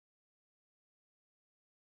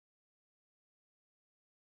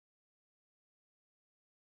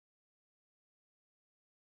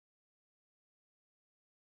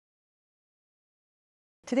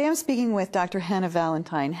Today I'm speaking with Dr. Hannah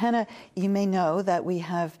Valantine. Hannah, you may know that we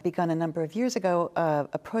have begun a number of years ago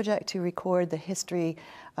a project to record the history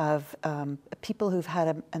of people who've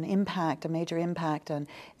had an impact, a major impact on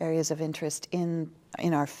areas of interest in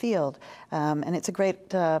our field. And it's a great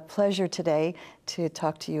pleasure today to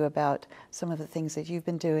talk to you about some of the things that you've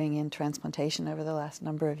been doing in transplantation over the last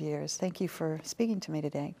number of years. Thank you for speaking to me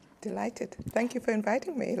today. Delighted. Thank you for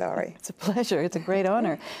inviting me, Laurie. It's a pleasure. It's a great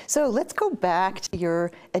honor. So let's go back to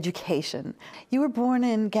your education. You were born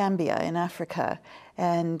in Gambia in Africa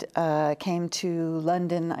and came to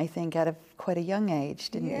London, I think, at quite a young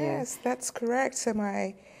age, didn't you? Yes, that's correct. So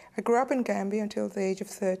I grew up in Gambia until the age of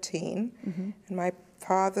 13, and my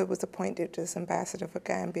father was appointed as ambassador for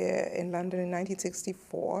Gambia in London in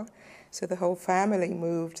 1964. So the whole family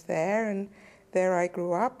moved there, and there I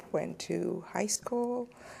grew up, went to high school,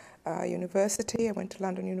 university. I went to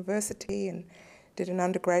London University and did an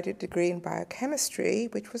undergraduate degree in biochemistry,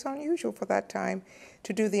 which was unusual for that time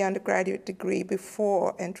to do the undergraduate degree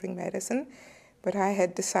before entering medicine. But I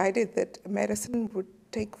had decided that medicine would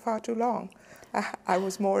take far too long. I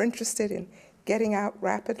was more interested in getting out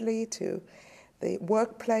rapidly to the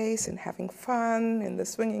workplace and having fun in the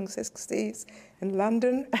swinging 60s in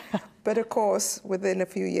London. But of course, within a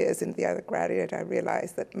few years in the undergraduate, I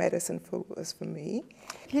realized that medicine was for me.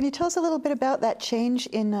 Can you tell us a little bit about that change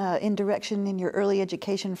in direction in your early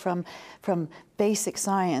education from basic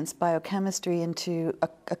science, biochemistry, into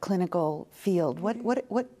a clinical field?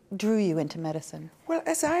 What drew you into medicine? Well,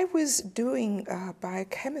 as I was doing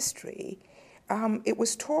biochemistry, it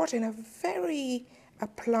was taught in a very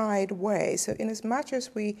applied way. So in as much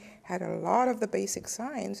as we had a lot of the basic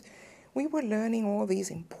science, we were learning all these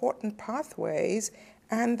important pathways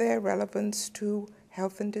and their relevance to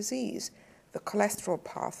health and disease. The cholesterol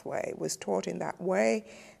pathway was taught in that way,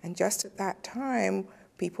 and just at that time,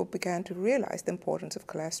 people began to realize the importance of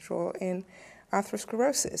cholesterol in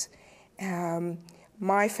atherosclerosis.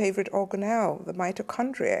 My favorite organelle, the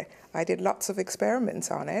mitochondria, I did lots of experiments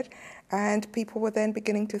on it, and people were then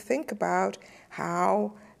beginning to think about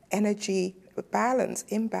how energy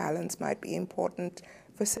imbalance might be important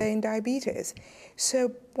for, say, in diabetes.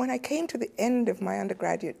 So when I came to the end of my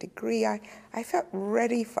undergraduate degree, I felt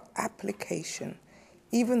ready for application,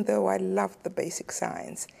 even though I loved the basic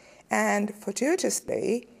science. And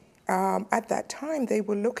fortuitously, at that time, they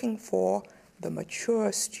were looking for the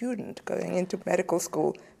mature student going into medical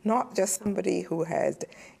school, not just somebody who had,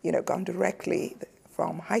 gone directly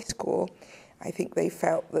from high school. I think they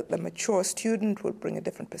felt that the mature student would bring a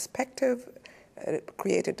different perspective, it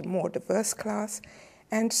created a more diverse class.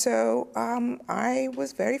 And so I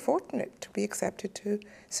was very fortunate to be accepted to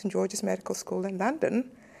St. George's Medical School in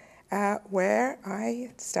London, where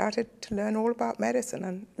I started to learn all about medicine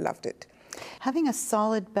and loved it. Having a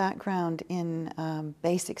solid background in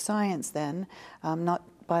basic science then, not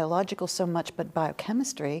biological so much, but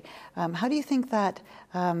biochemistry, how do you think that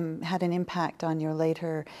had an impact on your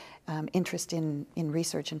later interest in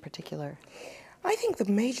research in particular? I think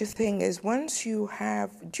the major thing is once you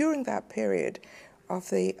have, during that period of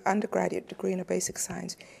the undergraduate degree in a basic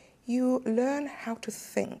science, you learn how to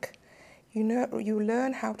think. You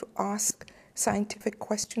learn how to ask scientific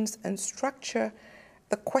questions and structure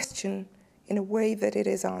the question in a way that it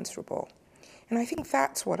is answerable. And I think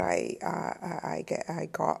that's what I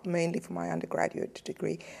got mainly from my undergraduate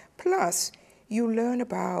degree. Plus, you learn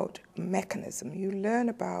about mechanism, you learn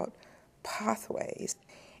about pathways.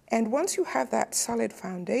 And once you have that solid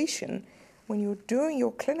foundation, when you're doing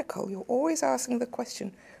your clinical, you're always asking the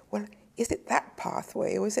question, well, is it that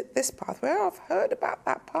pathway or is it this pathway? Oh, I've heard about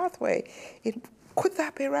that pathway. Could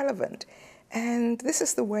that be relevant? And this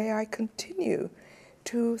is the way I continue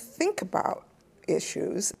to think about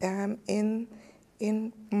issues in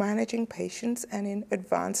managing patients and in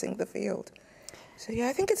advancing the field. So yeah,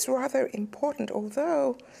 I think it's rather important,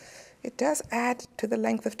 although it does add to the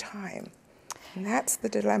length of time. And that's the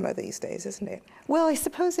dilemma these days, isn't it? Well, I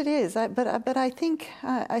suppose it is. But I think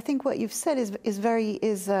what you've said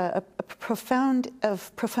is of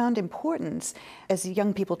profound importance as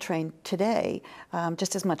young people train today,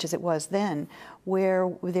 just as much as it was then, where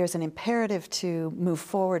there's an imperative to move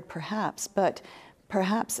forward, perhaps, but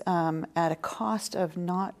perhaps at a cost of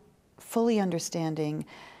not fully understanding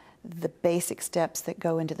the basic steps that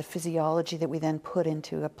go into the physiology that we then put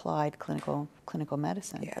into applied clinical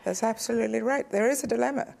medicine. Yeah, that's absolutely right. There is a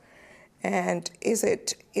dilemma. And is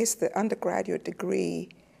the undergraduate degree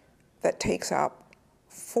that takes up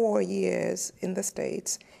 4 years in the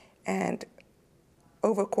States and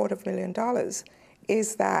over $250,000,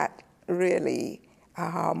 is that really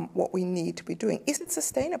what we need to be doing? Is it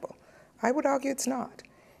sustainable? I would argue it's not.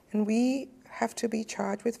 And we have to be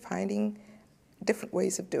charged with finding different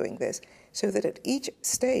ways of doing this, so that at each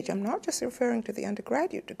stage, I'm not just referring to the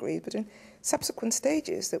undergraduate degree, but in subsequent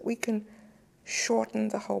stages, that we can shorten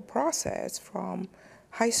the whole process from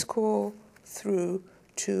high school through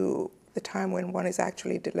to the time when one is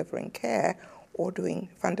actually delivering care or doing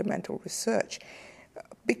fundamental research.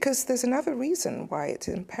 Because there's another reason why it's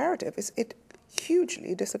imperative, is it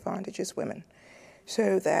hugely disadvantages women.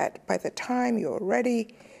 So that by the time you're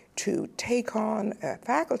ready to take on a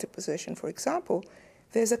faculty position, for example,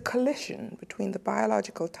 there's a collision between the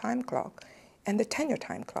biological time clock and the tenure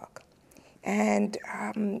time clock. And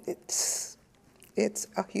it's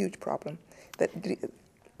a huge problem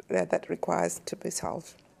that requires to be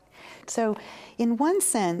solved. So in one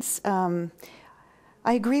sense,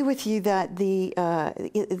 I agree with you that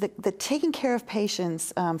the taking care of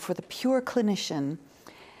patients for the pure clinician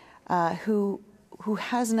who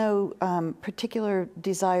has no particular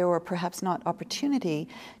desire or perhaps not opportunity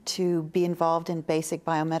to be involved in basic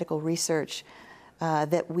biomedical research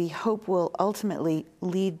that we hope will ultimately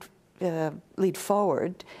lead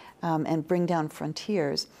forward and bring down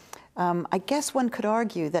frontiers. I guess one could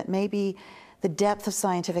argue that maybe the depth of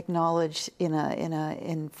scientific knowledge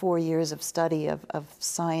in 4 years of study of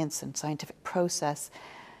science and scientific process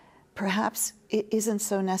perhaps it isn't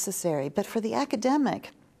so necessary. But for the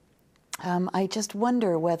academic, I just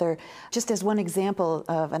wonder whether, just as one example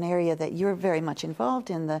of an area that you're very much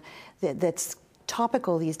involved in, that's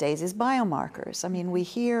topical these days, is biomarkers. I mean, we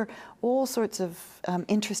hear all sorts of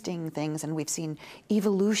interesting things, and we've seen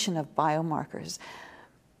evolution of biomarkers.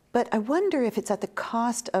 But I wonder if it's at the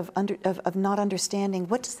cost of not understanding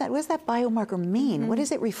what does that biomarker mean? Mm-hmm. What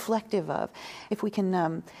is it reflective of? If we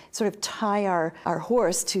can sort of tie our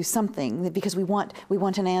horse to something because we want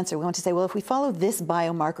an answer. We want to say, well, if we follow this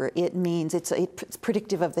biomarker, it means it's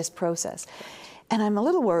predictive of this process. And I'm a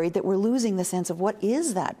little worried that we're losing the sense of what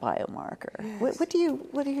is that biomarker. Yes.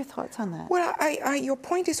 What are your thoughts on that? Well, your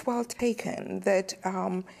point is well taken. That.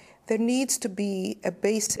 There needs to be a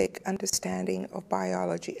basic understanding of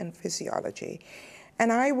biology and physiology.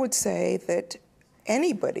 And I would say that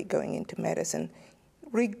anybody going into medicine,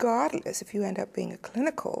 regardless if you end up being a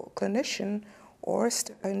clinician or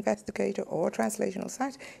an investigator or translational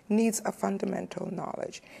scientist, needs a fundamental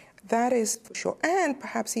knowledge. That is for sure. And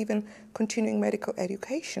perhaps even continuing medical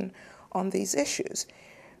education on these issues.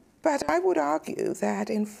 But I would argue that,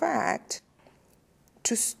 in fact,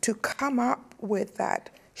 to come up with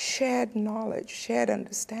that shared knowledge, shared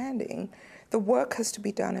understanding, the work has to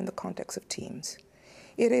be done in the context of teams.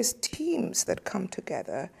 It is teams that come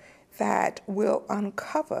together that will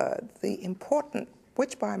uncover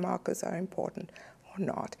which biomarkers are important or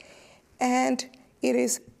not. And it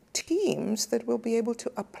is teams that will be able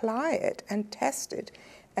to apply it and test it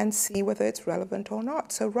and see whether it's relevant or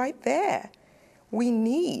not. So right there, we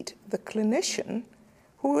need the clinician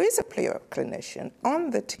who is a pure clinician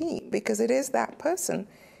on the team, because it is that person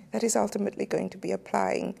that is ultimately going to be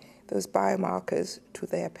applying those biomarkers to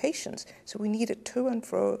their patients. So we need a to and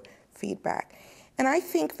fro feedback. And I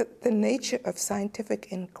think that the nature of scientific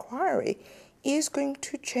inquiry is going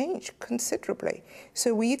to change considerably.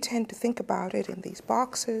 So we tend to think about it in these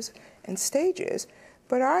boxes and stages,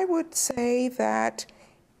 but I would say that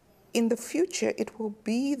in the future it will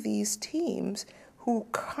be these teams who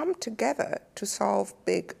come together to solve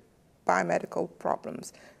big biomedical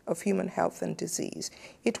problems of human health and disease.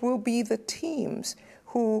 It will be the teams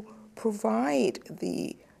who provide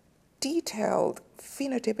the detailed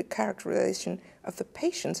phenotypic characterization of the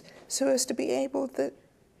patients so as to be able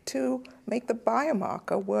to make the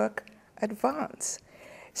biomarker work advance.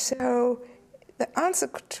 So the answer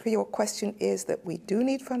to your question is that we do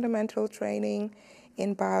need fundamental training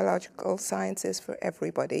in biological sciences for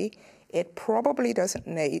everybody. It probably doesn't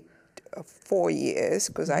need 4 years,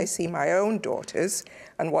 because I see my own daughters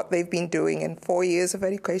and what they've been doing in 4 years of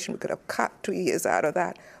education. We could have cut 2 years out of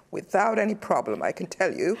that without any problem, I can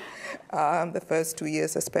tell you. The first 2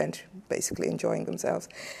 years are spent basically enjoying themselves.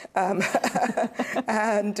 And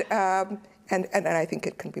I think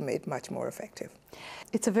it can be made much more effective.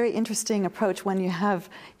 It's a very interesting approach when you have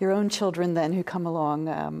your own children then who come along.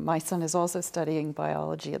 My son is also studying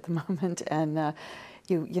biology at the moment, and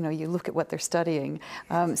you look at what they're studying.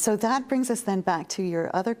 So that brings us then back to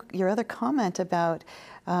your other comment about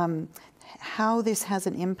how this has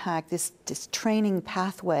an impact, this training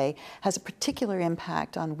pathway has a particular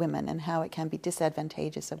impact on women and how it can be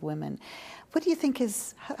disadvantageous of women. What do you think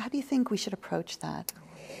how do you think we should approach that?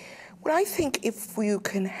 Well, I think if you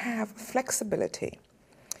can have flexibility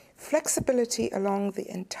along the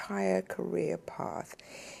entire career path,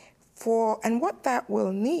 and what that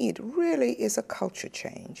will need really is a culture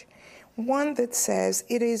change. one that says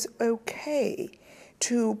it is okay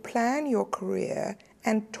to plan your career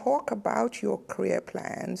and talk about your career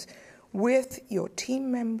plans with your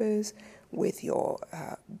team members, with your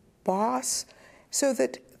boss, so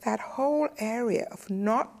that that whole area of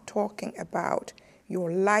not talking about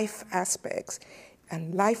your life aspects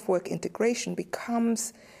and life-work integration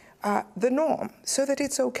becomes the norm, so that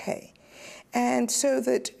it's okay. And so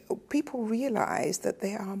that people realize that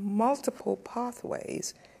there are multiple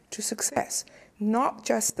pathways to success, not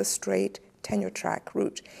just the straight tenure track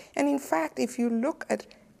route. And in fact, if you look at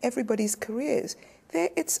everybody's careers,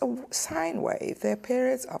 it's a sine wave. There are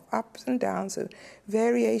periods of ups and downs, of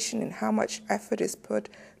variation in how much effort is put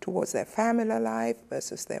towards their family life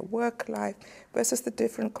versus their work life versus the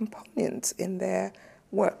different components in their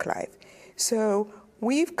work life. So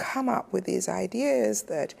we've come up with these ideas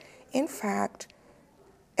that, in fact,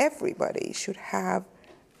 everybody should have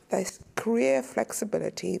this career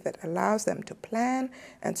flexibility that allows them to plan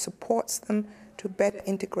and supports them to better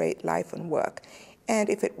integrate life and work. And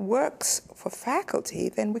if it works for faculty,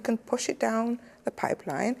 then we can push it down the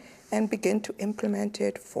pipeline and begin to implement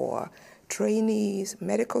it for trainees,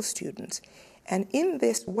 medical students. And in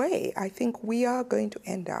this way, I think we are going to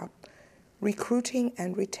end up recruiting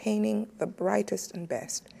and retaining the brightest and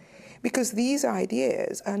best. Because these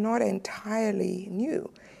ideas are not entirely new.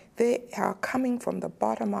 They are coming from the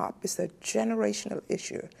bottom up. It's a generational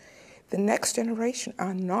issue. The next generation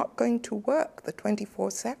are not going to work the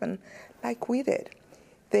 24/7 like we did.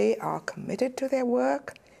 They are committed to their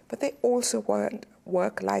work, but they also want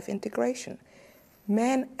work-life integration.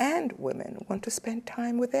 Men and women want to spend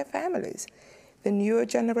time with their families. The newer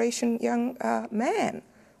generation young man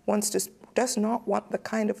does not want the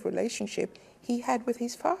kind of relationship he had with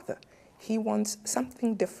his father. He wants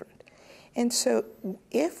something different. And so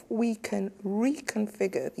if we can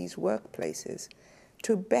reconfigure these workplaces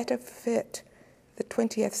to better fit the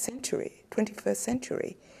 21st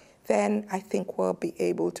century, then I think we'll be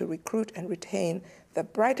able to recruit and retain the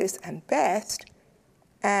brightest and best,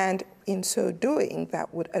 and in so doing,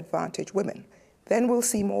 that would advantage women. Then we'll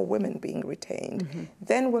see more women being retained. Mm-hmm.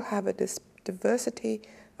 Then we'll have a diversity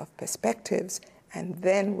of perspectives, and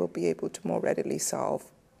then we'll be able to more readily solve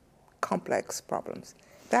complex problems.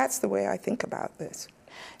 That's the way I think about this.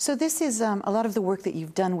 So this is a lot of the work that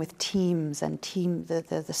you've done with teams and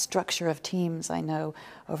the structure of teams, I know,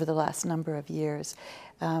 over the last number of years.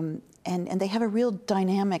 And they have a real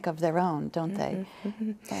dynamic of their own, don't they?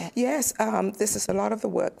 Mm-hmm. Yes, this is a lot of the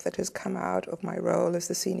work that has come out of my role as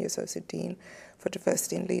the Senior Associate Dean for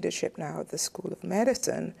Diversity and Leadership now at the School of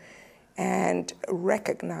Medicine, and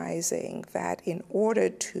recognizing that in order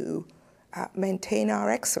to maintain our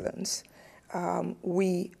excellence,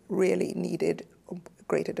 we really needed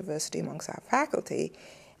greater diversity amongst our faculty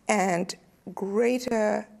and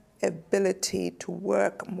greater ability to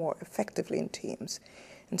work more effectively in teams.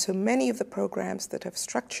 And so many of the programs that have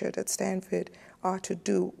structured at Stanford are to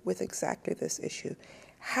do with exactly this issue.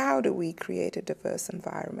 How do we create a diverse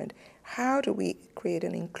environment? How do we create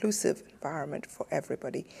an inclusive environment for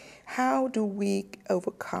everybody? How do we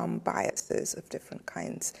overcome biases of different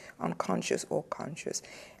kinds, unconscious or conscious?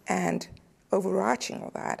 And overarching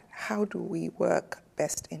all that, how do we work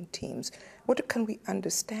best in teams? What can we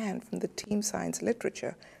understand from the team science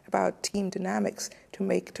literature about team dynamics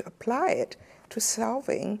to apply it to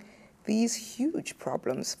solving these huge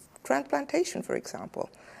problems? Transplantation, for example,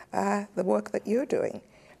 the work that you're doing.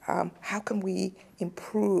 How can we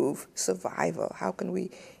improve survival? How can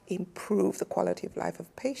we improve the quality of life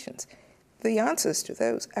of patients? The answers to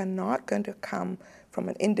those are not going to come from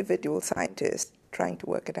an individual scientist trying to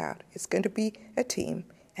work it out. It's going to be a team,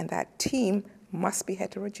 and that team must be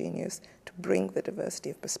heterogeneous to bring the diversity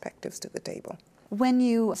of perspectives to the table. When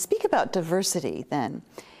you speak about diversity, then,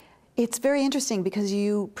 it's very interesting because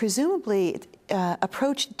you presumably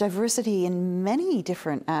approach diversity in many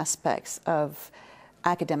different aspects of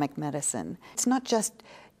academic medicine. It's not just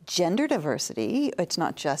gender diversity, it's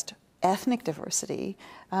not just ethnic diversity.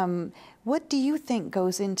 What do you think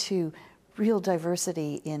goes into real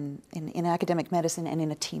diversity in academic medicine and in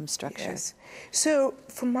a team structure? Yes. So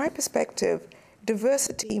from my perspective,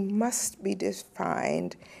 diversity must be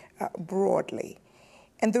defined broadly.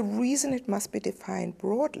 And the reason it must be defined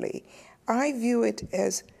broadly, I view it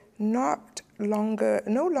as no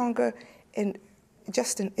longer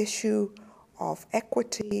just an issue of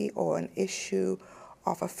equity or an issue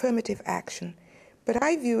of affirmative action, but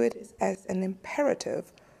I view it as an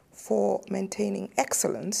imperative for maintaining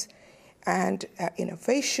excellence and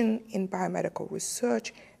innovation in biomedical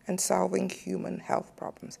research and solving human health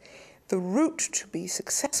problems. The route to be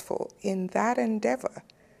successful in that endeavor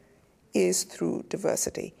is through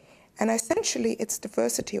diversity. And essentially, it's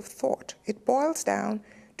diversity of thought. It boils down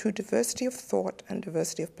to diversity of thought and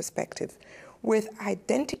diversity of perspective, with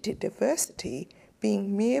identity diversity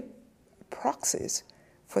being mere proxies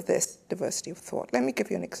for this diversity of thought. Let me give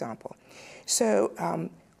you an example. So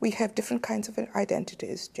we have different kinds of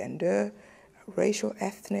identities: gender, racial,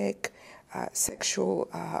 ethnic, sexual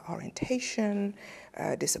orientation,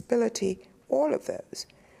 disability, all of those.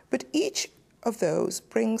 But each of those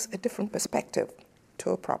brings a different perspective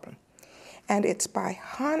to a problem. And it's by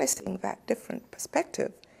harnessing that different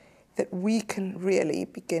perspective that we can really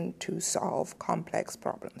begin to solve complex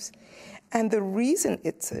problems. And the reason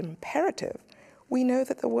it's imperative, we know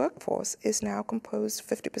that the workforce is now composed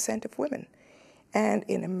 50% of women. And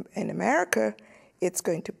in America, it's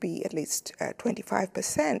going to be at least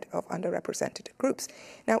 25% of underrepresented groups.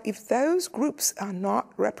 Now, if those groups are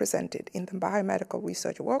not represented in the biomedical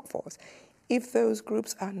research workforce, if those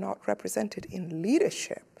groups are not represented in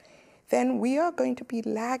leadership, then we are going to be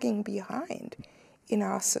lagging behind in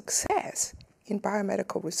our success in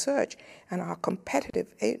biomedical research and our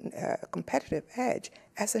competitive edge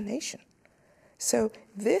as a nation. So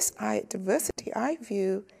this diversity I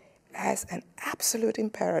view as an absolute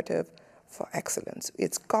imperative for excellence.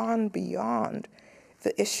 It's gone beyond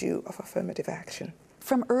the issue of affirmative action.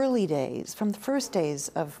 From early days, from the first days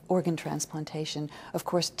of organ transplantation, of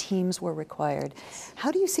course, teams were required. How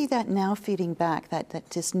do you see that now feeding back, that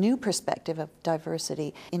this new perspective of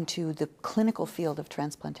diversity into the clinical field of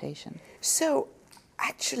transplantation? So,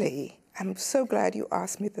 actually, I'm so glad you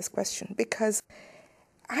asked me this question, because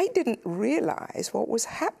I didn't realize what was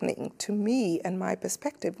happening to me and my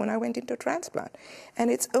perspective when I went into transplant. And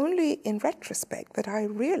it's only in retrospect that I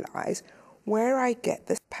realize where I get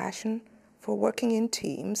this passion for working in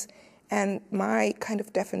teams and my kind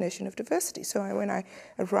of definition of diversity. So when I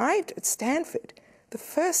arrived at Stanford, the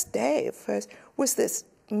first day was this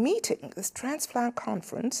meeting, this transplant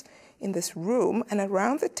conference in this room, and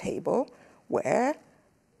around the table were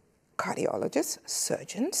cardiologists,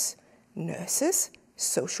 surgeons, nurses,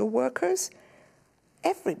 social workers,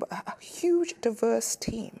 everybody, a huge diverse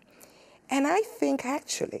team. And I think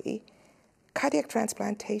actually cardiac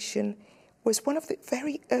transplantation was one of the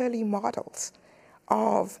very early models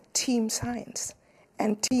of team science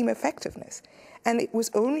and team effectiveness. And it was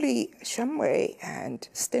only Shumway and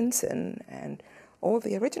Stinson and all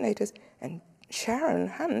the originators and Sharon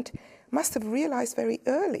Hunt must have realized very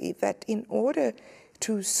early that in order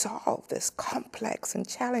to solve this complex and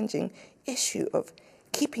challenging issue of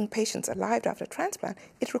keeping patients alive after transplant,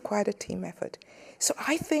 it required a team effort. So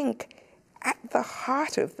I think at the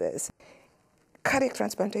heart of this, cardiac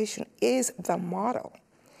transplantation is the model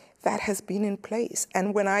that has been in place.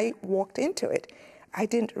 And when I walked into it, I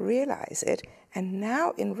didn't realize it. And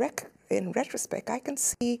now in retrospect, I can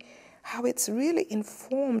see how it's really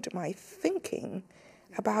informed my thinking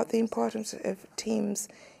about the importance of teams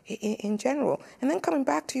in general. And then coming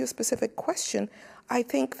back to your specific question, I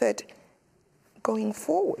think that going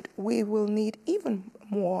forward, we will need even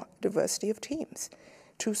more diversity of teams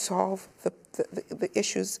to solve the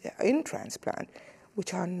issues in transplant,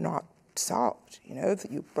 which are not solved. You know,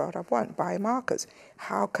 you brought up one, biomarkers.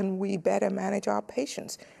 How can we better manage our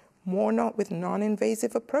patients? More not with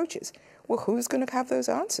non-invasive approaches. Well, who's going to have those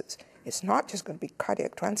answers? It's not just going to be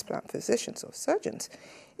cardiac transplant physicians or surgeons.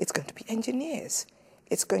 It's going to be engineers.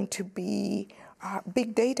 It's going to be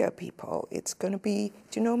big data people. It's going to be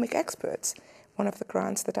genomic experts. One of the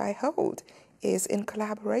grants that I hold is in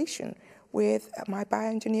collaboration with my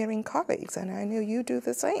bioengineering colleagues, and I know you do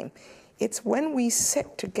the same. It's when we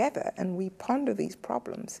sit together and we ponder these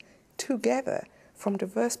problems together from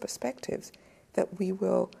diverse perspectives that we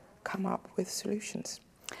will come up with solutions.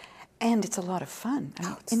 And it's a lot of fun. I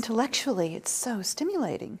mean, intellectually, it's so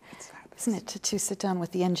stimulating, isn't it, to sit down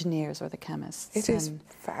with the engineers or the chemists? It is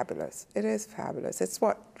fabulous. It is fabulous. It's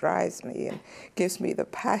what drives me and gives me the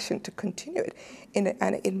passion to continue it.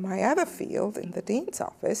 And in my other field, in the dean's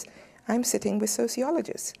office, I'm sitting with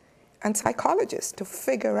sociologists and psychologists to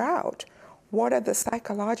figure out what are the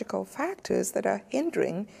psychological factors that are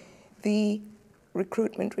hindering the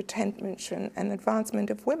recruitment, retention, and advancement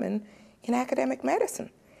of women in academic medicine.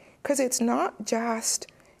 Because it's not just,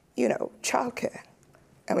 childcare.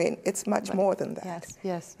 I mean, it's much more than that.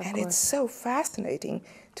 Yes, of and course. It's so fascinating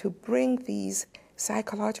to bring these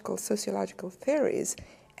psychological, sociological theories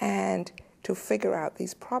and to figure out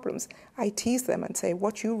these problems. I tease them and say,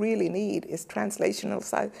 what you really need is translational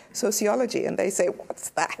sociology. And they say, what's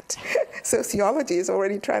that? Sociology is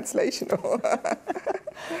already translational.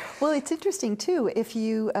 Well, it's interesting, too, if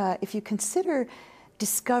you consider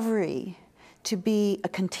discovery to be a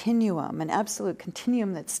continuum, an absolute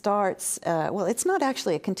continuum that starts, well, it's not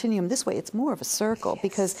actually a continuum this way, it's more of a circle,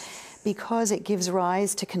 because it gives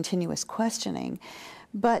rise to continuous questioning.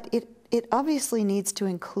 But it obviously needs to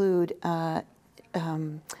include a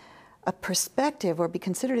perspective, or be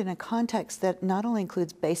considered in a context that not only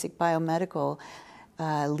includes basic biomedical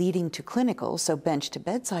leading to clinical, so bench to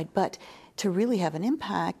bedside, but to really have an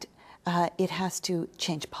impact, it has to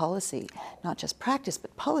change policy, not just practice,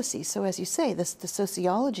 but policy. So as you say, the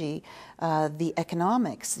sociology, the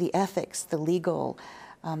economics, the ethics, the legal,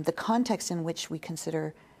 the context in which we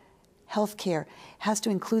consider healthcare has to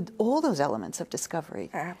include all those elements of discovery.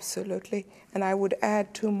 Absolutely. And I would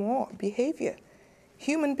add two more: behavior,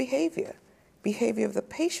 human behavior, behavior of the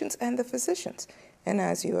patients and the physicians. And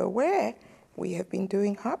as you're aware, we have been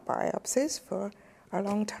doing heart biopsies for a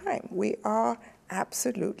long time. We are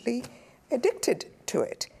absolutely addicted to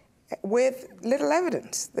it, with little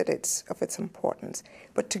evidence that it's of its importance.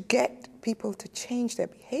 But to get people to change their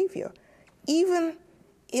behavior, even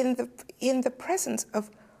in the presence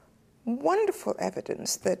of wonderful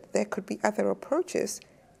evidence that there could be other approaches,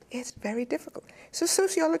 is very difficult. So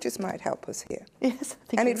sociologists might help us here. Yes, I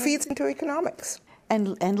think and it right. feeds into economics.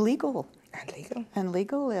 And legal. And legal. And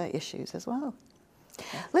legal issues as well.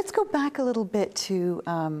 Let's go back a little bit to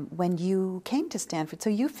when you came to Stanford. So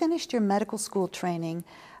you finished your medical school training.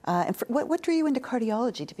 And what drew you into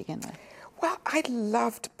cardiology to begin with? Well, I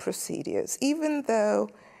loved procedures, even though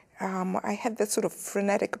I had this sort of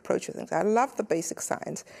frenetic approach to things. I loved the basic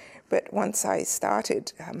science, but once I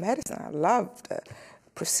started medicine, I loved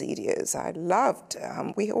procedures. I loved,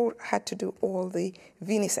 we all had to do all the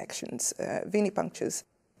venisections, venipunctures,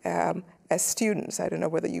 as students. I don't know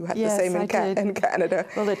whether you had the same in Canada.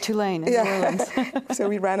 Well, at Tulane in New Orleans. So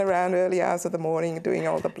we ran around early hours of the morning doing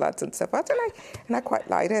all the bloods and stuff. And I quite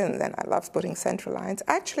liked it, and then I loved putting central lines.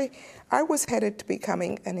 Actually, I was headed to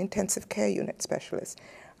becoming an intensive care unit specialist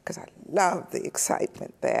because I loved the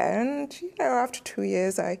excitement there. And, after 2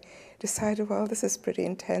 years, I decided, well, this is pretty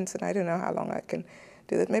intense, and I don't know how long I can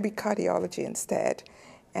do that. Maybe cardiology instead.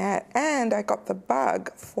 And I got the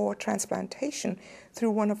bug for transplantation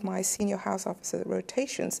through one of my senior house officer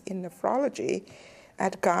rotations in nephrology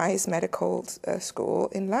at Guy's Medical School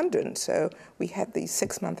in London. So we had these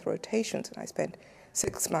 6-month rotations, and I spent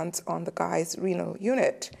 6 months on the Guy's renal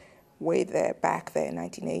unit back there in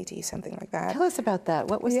 1980, something like that. Tell us about that.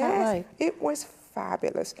 What was that like? It was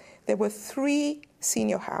fabulous. There were 3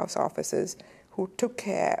 senior house officers who took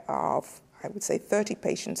care of, I would say, 30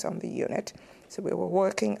 patients on the unit. So we were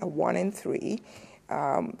working a 1 in 3.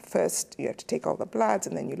 First, you have to take all the bloods,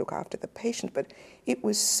 and then you look after the patient. But it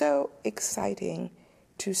was so exciting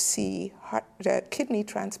to see kidney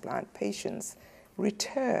transplant patients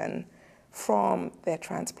return from their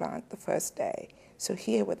transplant the first day. So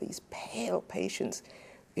here were these pale patients.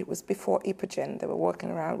 It was before Epogen. They were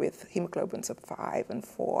walking around with hemoglobins of 5 and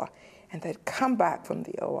 4, and they'd come back from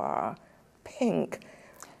the OR pink,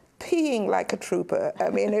 peeing like a trooper.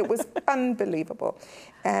 I mean, it was unbelievable.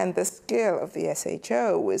 And the skill of the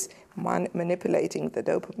SHO was manipulating the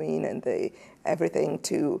dopamine and everything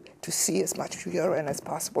to see as much urine as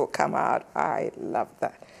possible come out. I loved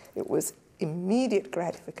that. It was immediate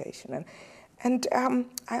gratification. And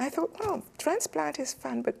I thought, well, transplant is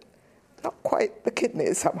fun, but not quite the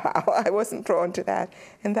kidneys somehow. I wasn't drawn to that.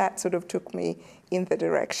 And that sort of took me in the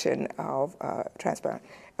direction of heart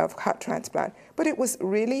transplant. But it was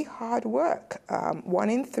really hard work. 1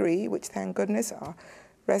 in 3, which thank goodness our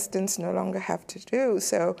residents no longer have to do.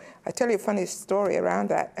 So I tell you a funny story around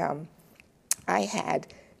that. I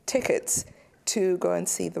had tickets to go and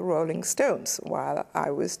see the Rolling Stones while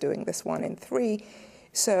I was doing this 1 in 3.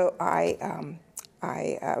 So I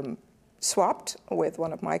swapped with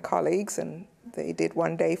one of my colleagues, and they did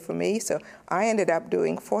 1 day for me. So I ended up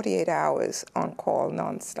doing 48 hours on call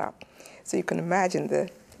nonstop. So you can imagine the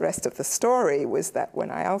rest of the story was that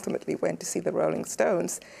when I ultimately went to see the Rolling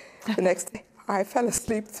Stones, the next day I fell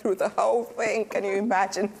asleep through the whole thing. Can you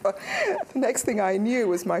imagine? The next thing I knew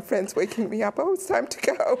was my friends waking me up. Oh, it's time to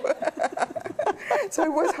go. So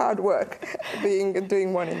it was hard work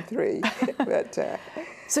doing 1 in 3. But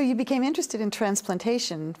so you became interested in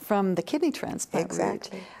transplantation from the kidney transplant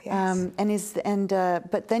exactly, route. Yes.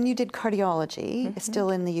 But then you did cardiology,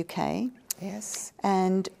 still in the UK. Yes.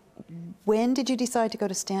 And when did you decide to go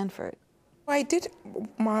to Stanford? I did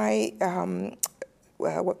my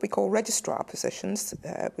what we call registrar positions,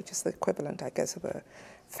 which is the equivalent, I guess, of a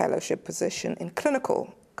fellowship position in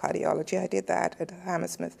clinical cardiology. I did that at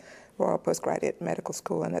Hammersmith Royal Postgraduate Medical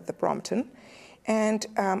School and at the Brompton. And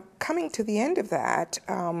coming to the end of that,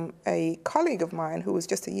 a colleague of mine who was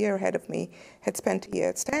just a year ahead of me had spent a year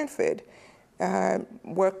at Stanford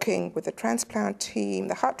working with the transplant team,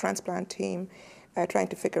 the heart transplant team, trying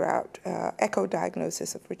to figure out echo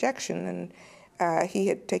diagnosis of rejection. And he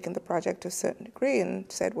had taken the project to a certain degree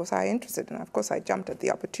and said, was I interested? And of course I jumped at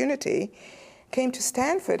the opportunity, came to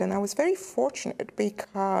Stanford, and I was very fortunate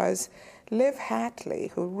because Liv Hatley,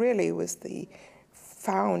 who really was the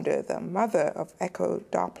founder, the mother of echo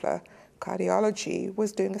Doppler cardiology,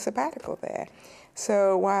 was doing a sabbatical there.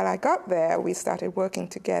 So while I got there, we started working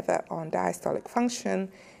together on diastolic function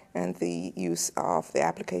and the use of the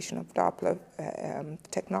application of Doppler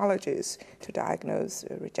technologies to diagnose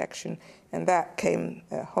rejection. And that came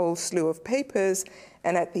a whole slew of papers.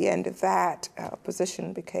 And at the end of that, a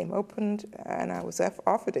position became opened, and I was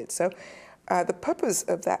offered it. So the purpose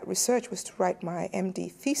of that research was to write my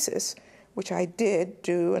MD thesis, which I did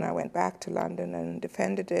do, and I went back to London and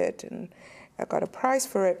defended it, and I got a prize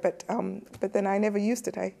for it, but then I never used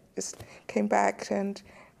it. I just came back and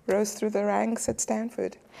rose through the ranks at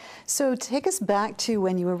Stanford. So take us back to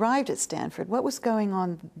when you arrived at Stanford. What was going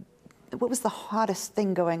on? What was the hottest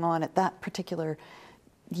thing going on at that particular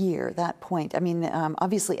year, that point? I mean,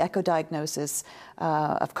 obviously echo diagnosis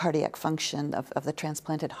of cardiac function of the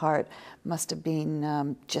transplanted heart must have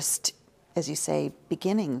been just, as you say,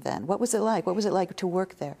 beginning then. What was it like? What was it like to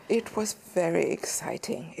work there? It was very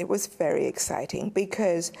exciting. It was very exciting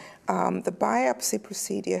because the biopsy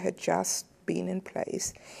procedure had just been in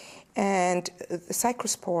place, and the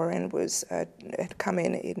cyclosporin had come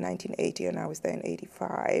in 1980, and I was there in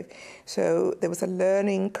 85. So there was a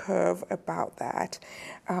learning curve about that.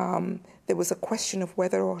 There was a question of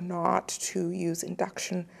whether or not to use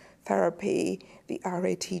induction therapy. The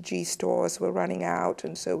RATG stores were running out,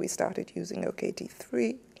 and so we started using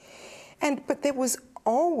OKT3. But there was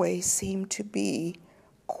always seemed to be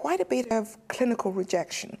quite a bit of clinical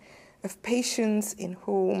rejection of patients in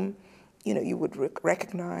whom you would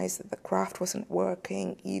recognize that the graft wasn't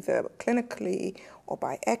working either clinically or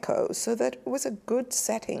by echo, so that it was a good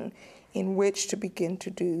setting in which to begin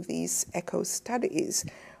to do these echo studies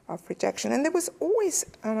of rejection. And there was always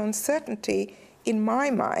an uncertainty in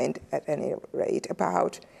my mind, at any rate,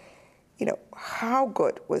 about, how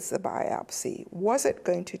good was the biopsy? Was it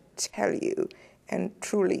going to tell you and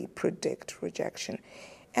truly predict rejection?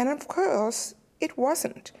 And of course, it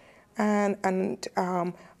wasn't. And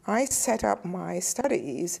I set up my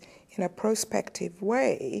studies in a prospective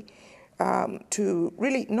way to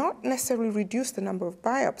really not necessarily reduce the number of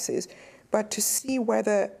biopsies, but to see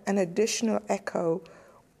whether an additional echo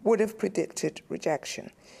would have predicted rejection.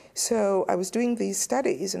 So I was doing these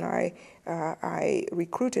studies, and I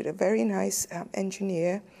recruited a very nice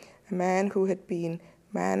engineer, a man who had been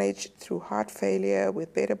managed through heart failure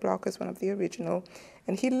with beta blockers, one of the original,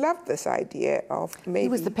 and he loved this idea of maybe... He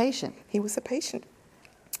was the patient. He was the patient.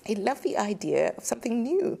 He loved the idea of something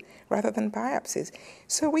new rather than biopsies.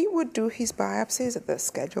 So we would do his biopsies at the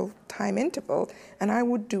scheduled time interval, and I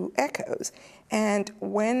would do echoes. And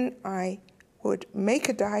when I would make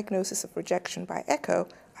a diagnosis of rejection by echo,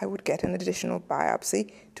 I would get an additional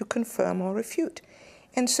biopsy to confirm or refute.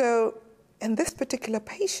 And so in this particular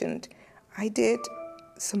patient, I did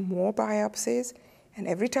some more biopsies, and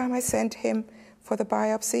every time I sent him for the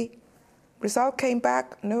biopsy, result came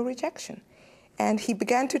back, no rejection. And he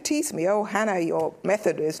began to tease me, "Oh, Hannah, your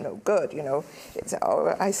method is no good,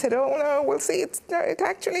 I said, "Oh, no, we'll see. It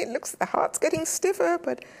looks, the heart's getting stiffer,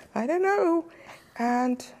 but I don't know."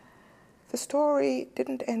 And the story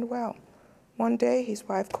didn't end well. One day, his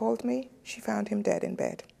wife called me. She found him dead in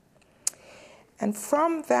bed. And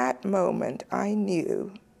from that moment, I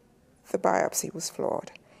knew the biopsy was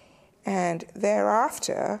flawed. And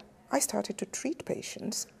thereafter, I started to treat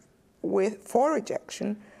patients for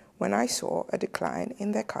rejection when I saw a decline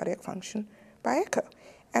in their cardiac function by echo.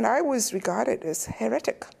 And I was regarded as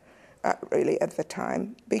heretic, really, at the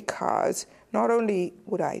time, because not only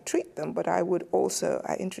would I treat them, but I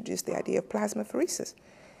introduced the idea of plasmapheresis.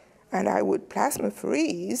 And I would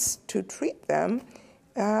plasmapherese to treat them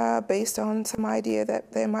based on some idea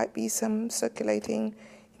that there might be some circulating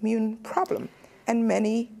immune problem. And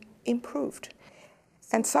many improved.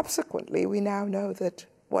 And subsequently, we now know that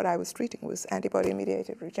what I was treating was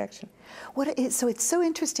antibody-mediated rejection. So it's so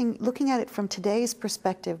interesting looking at it from today's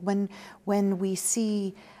perspective when we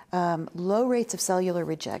see low rates of cellular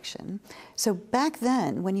rejection. So back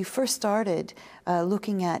then, when you first started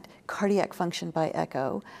looking at cardiac function by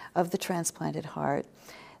echo of the transplanted heart,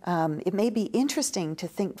 it may be interesting to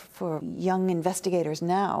think for young investigators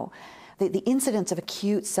now, the incidence of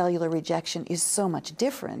acute cellular rejection is so much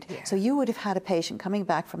different. Yeah. So you would have had a patient coming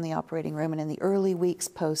back from the operating room, and in the early weeks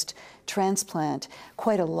post-transplant,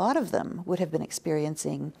 quite a lot of them would have been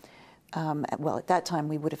experiencing well, at that time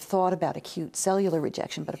we would have thought about acute cellular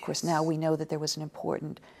rejection, but of course now we know that there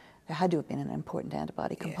had to have been an important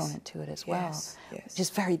antibody component to it as well. Yes. Which is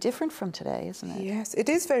very different from today, isn't it? Yes, it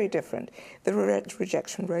is very different. The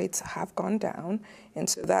rejection rates have gone down, and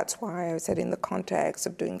so that's why I said in the context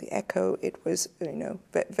of doing the echo, it was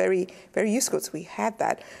very, very useful. So we had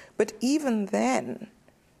that, but even then,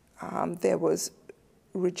 there was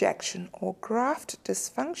rejection or graft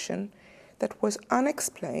dysfunction that was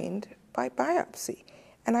unexplained by biopsy,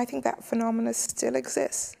 and I think that phenomena still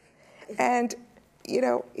exists, and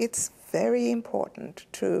it's very important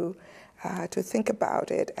to think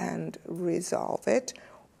about it and resolve it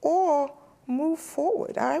or move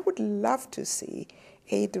forward. I would love to see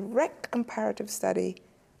a direct comparative study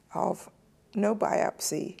of no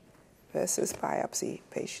biopsy versus biopsy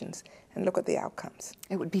patients and look at the outcomes.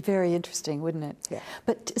 It would be very interesting, wouldn't it? Yeah.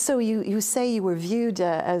 But so you say you were viewed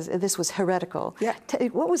as this was heretical. Yeah.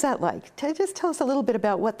 What was that like? Just tell us a little bit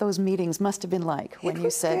about what those meetings must have been like when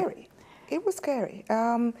you said. Scary. It was scary.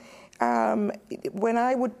 When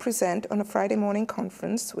I would present on a Friday morning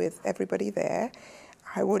conference with everybody there,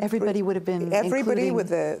 Everybody would have been everybody including... with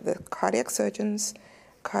the cardiac surgeons,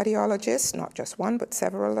 cardiologists, not just one, but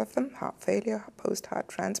several of them, heart failure, post-heart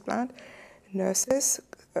transplant, nurses,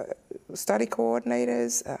 study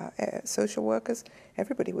coordinators, social workers,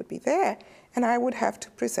 everybody would be there. And I would have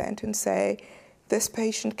to present and say, this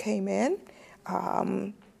patient came in,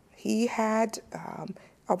 he had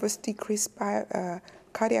obviously decreased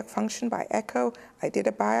cardiac function by echo. I did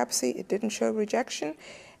a biopsy, it didn't show rejection,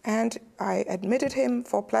 and I admitted him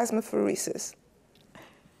for plasmapheresis.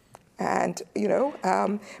 And,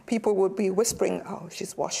 people would be whispering, oh,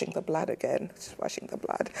 she's washing the blood again, she's washing the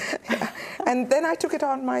blood. And then I took it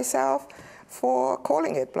on myself for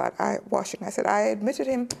calling it blood washing. I said, I admitted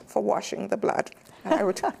him for washing the blood. I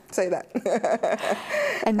would say that.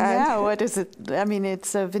 And now, what is it? I mean,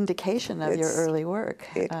 it's a vindication of your early work.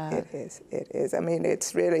 It is. I mean,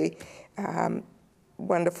 it's really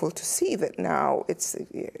wonderful to see that now it's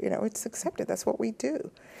accepted. That's what we do.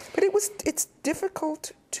 But it's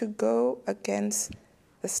difficult to go against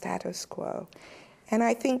the status quo. And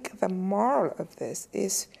I think the moral of this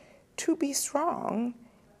is to be strong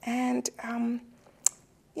and,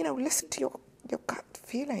 listen to your gut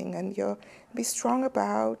feeling and be strong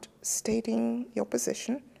about stating your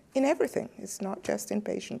position in everything. It's not just in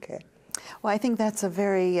patient care. Well, I think that's a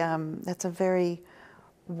very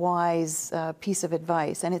wise piece of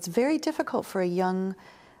advice, and it's very difficult for a young,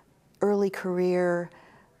 early career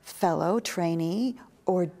fellow, trainee,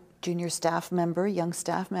 or junior staff member, young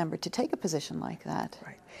staff member, to take a position like that.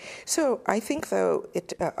 Right. So I think, though,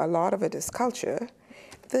 a lot of it is culture.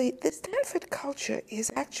 The Stanford culture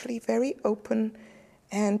is actually very open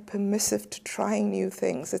and permissive to trying new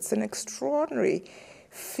things. It's an extraordinary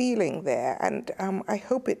feeling there, and I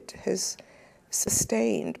hope it has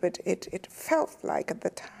sustained, but it felt like at the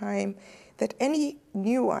time that any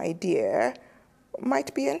new idea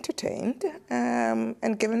might be entertained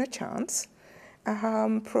and given a chance,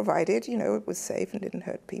 provided, it was safe and didn't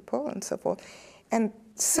hurt people and so forth. And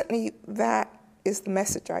certainly that is the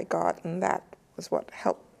message I got, and that was what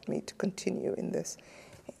helped me to continue in this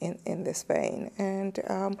vein. And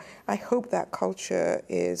I hope that culture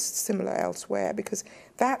is similar elsewhere, because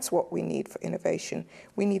that's what we need for innovation.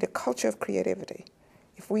 We need a culture of creativity.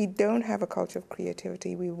 If we don't have a culture of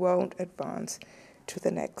creativity, we won't advance to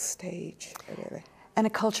the next stage, really. And a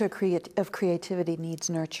culture of creativity needs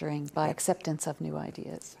nurturing by acceptance of new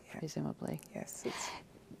ideas, presumably. Yes.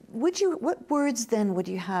 What words then would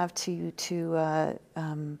you have to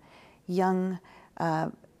young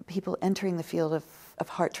people entering the field of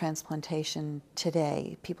heart transplantation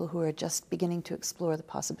today, people who are just beginning to explore the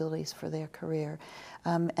possibilities for their career,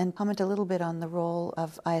 and comment a little bit on the role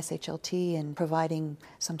of ISHLT in providing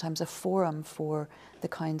sometimes a forum for the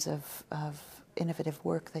kinds of innovative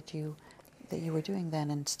work that you were doing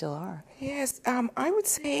then and still are? Yes, I would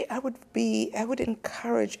say I would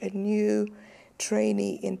encourage a new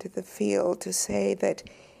trainee into the field to say that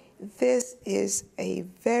this is a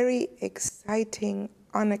very exciting,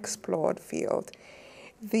 unexplored field.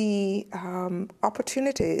 The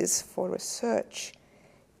opportunities for research,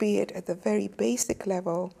 be it at the very basic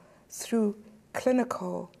level through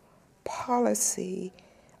clinical policy,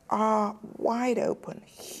 are wide open,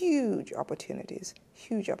 huge opportunities.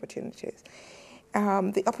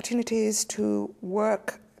 The opportunities to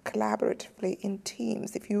work collaboratively in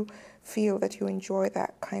teams, if you feel that you enjoy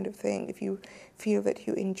that kind of thing, if you feel that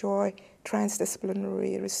you enjoy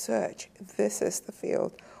transdisciplinary research, this is the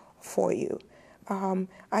field for you.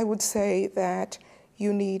 I would say that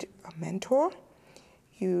you need a mentor,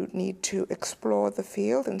 You need to explore the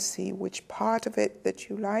field and see which part of it that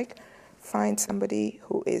you like. Find somebody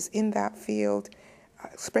who is in that field,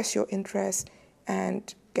 express your interest,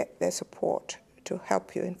 and get their support to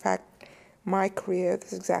help you. In fact, my career,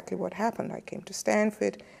 this is exactly what happened. I came to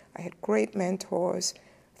Stanford. I had great mentors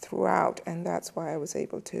throughout, and that's why I was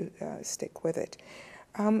able to stick with it.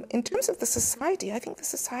 In terms of the society, I think the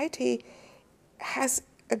society has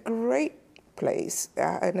a great place,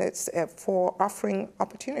 and it's for offering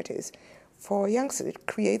opportunities for youngsters. It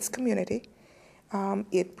creates community.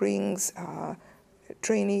 It brings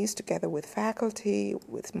trainees together with faculty,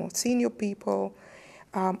 with more senior people.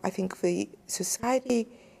 I think the society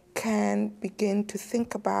can begin to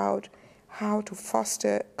think about how to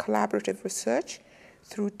foster collaborative research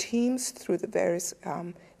through teams, through the various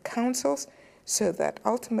councils, so that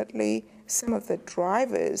ultimately some of the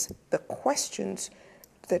drivers, the questions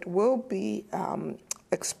that will be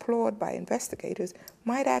explored by investigators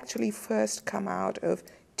might actually first come out of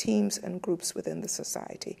teams and groups within the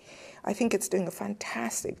society. I think it's doing a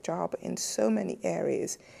fantastic job in so many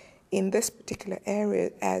areas. In this particular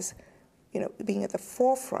area, as being at the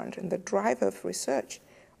forefront and the driver of research,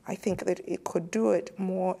 I think that it could do it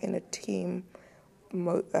more in a team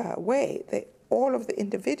way. That all of the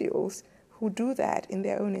individuals who do that in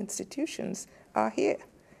their own institutions are here.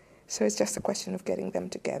 So it's just a question of getting them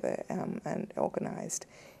together and organized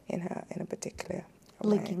in a particular way.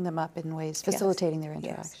 Linking them up in ways, facilitating their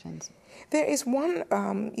interactions. Yes. There is one,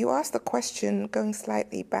 you asked the question going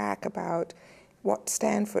slightly back about what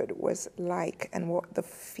Stanford was like and what the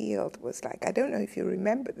field was like. I don't know if you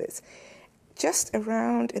remember this. Just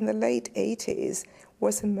around in the late 80s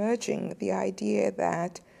was emerging the idea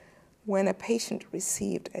that when a patient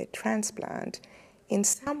received a transplant, in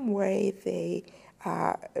some way they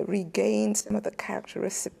regained some of the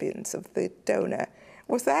characteristics of the donor.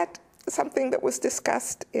 Was that something that was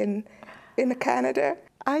discussed in Canada?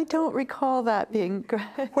 I don't recall that being...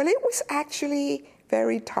 Well, it was actually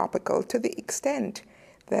very topical to the extent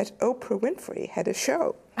that Oprah Winfrey had a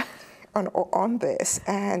show on this,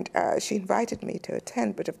 and she invited me to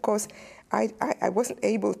attend. But of course, I wasn't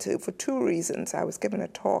able to for two reasons. I was given a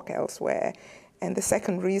talk elsewhere, and the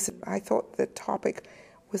second reason, I thought the topic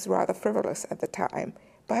was rather frivolous at the time.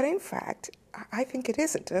 But in fact, I think it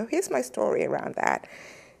isn't. So here's my story around that.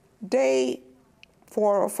 Day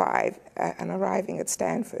 4 or 5, and arriving at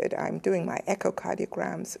Stanford, I'm doing my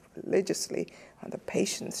echocardiograms religiously on the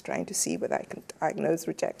patients, trying to see whether I can diagnose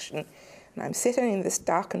rejection. And I'm sitting in this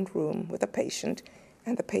darkened room with a patient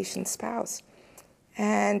and the patient's spouse.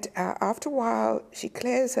 And after a while, she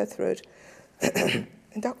clears her throat.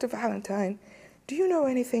 Dr. Valantine, do you know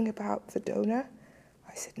anything about the donor?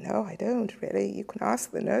 I said, no, I don't really. You can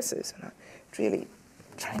ask the nurses. And I'm really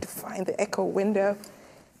trying to find the echo window.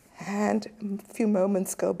 And a few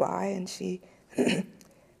moments go by, and she,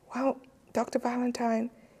 well, Dr.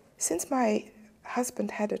 Valantine, since my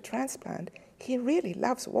husband had a transplant, he really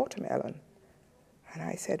loves watermelon. And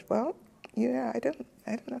I said, well, I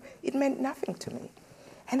don't know. It meant nothing to me.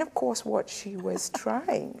 And of course, what she was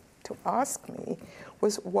trying to ask me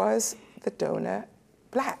was the donor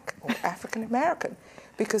black or African American?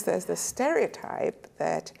 Because there's the stereotype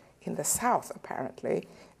that in the South, apparently,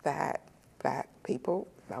 that black people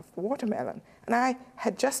love watermelon. And I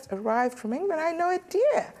had just arrived from England. I had no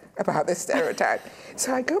idea about this stereotype.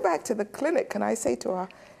 So I go back to the clinic and I say to our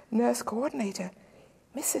nurse coordinator,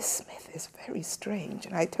 Mrs. Smith is very strange.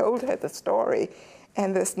 And I told her the story.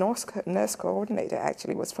 And this nurse coordinator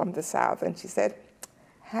actually was from the South. And she said,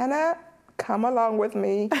 Hannah, come along with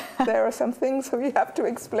me. There are some things we have to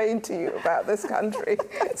explain to you about this country.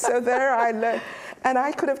 So there I learned. And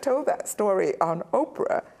I could have told that story on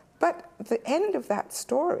Oprah. But the end of that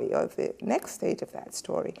story, or the next stage of that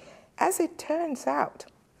story, as it turns out,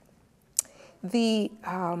 the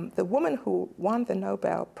woman who won the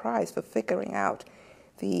Nobel Prize for figuring out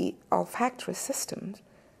the olfactory systems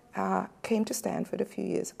came to Stanford a few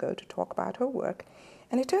years ago to talk about her work.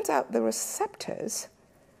 And it turns out the receptors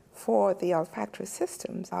for the olfactory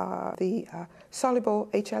systems are the soluble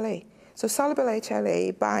HLA. So soluble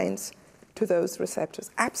HLA binds to those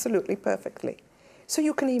receptors absolutely perfectly. So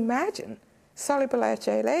you can imagine soluble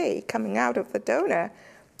HLA coming out of the donor,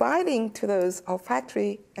 binding to those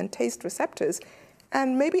olfactory and taste receptors,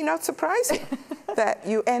 and maybe not surprising that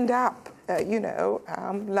you end up,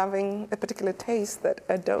 loving a particular taste that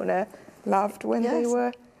a donor loved when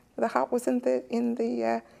the heart was in the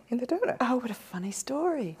donor. Oh, what a funny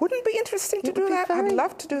story. Wouldn't it be interesting to do that? I'd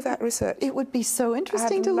love to do that research. It would be so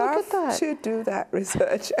interesting to look at that. I'd love to do that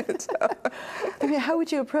research. I mean, how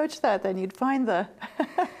would you approach that then? You'd find the...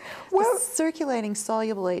 Well, the circulating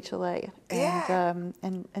soluble HLA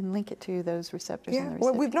and link it to those receptors in the receptor.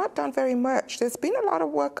 Well, we've not done very much. There's been a lot of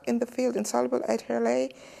work in the field in soluble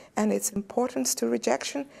HLA and its importance to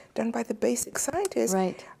rejection done by the basic scientists.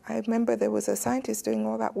 Right. I remember there was a scientist doing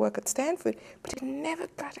all that work at Stanford, but it never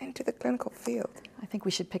got into the clinical field. I think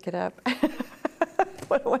we should pick it up.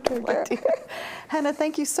 What a wonderful idea. Hannah,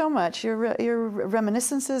 thank you so much. Your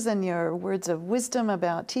reminiscences and your words of wisdom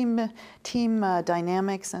about team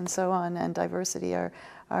dynamics and so on and diversity are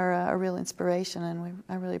a real inspiration, and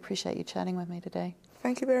I really appreciate you chatting with me today.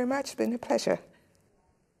 Thank you very much. It's been a pleasure.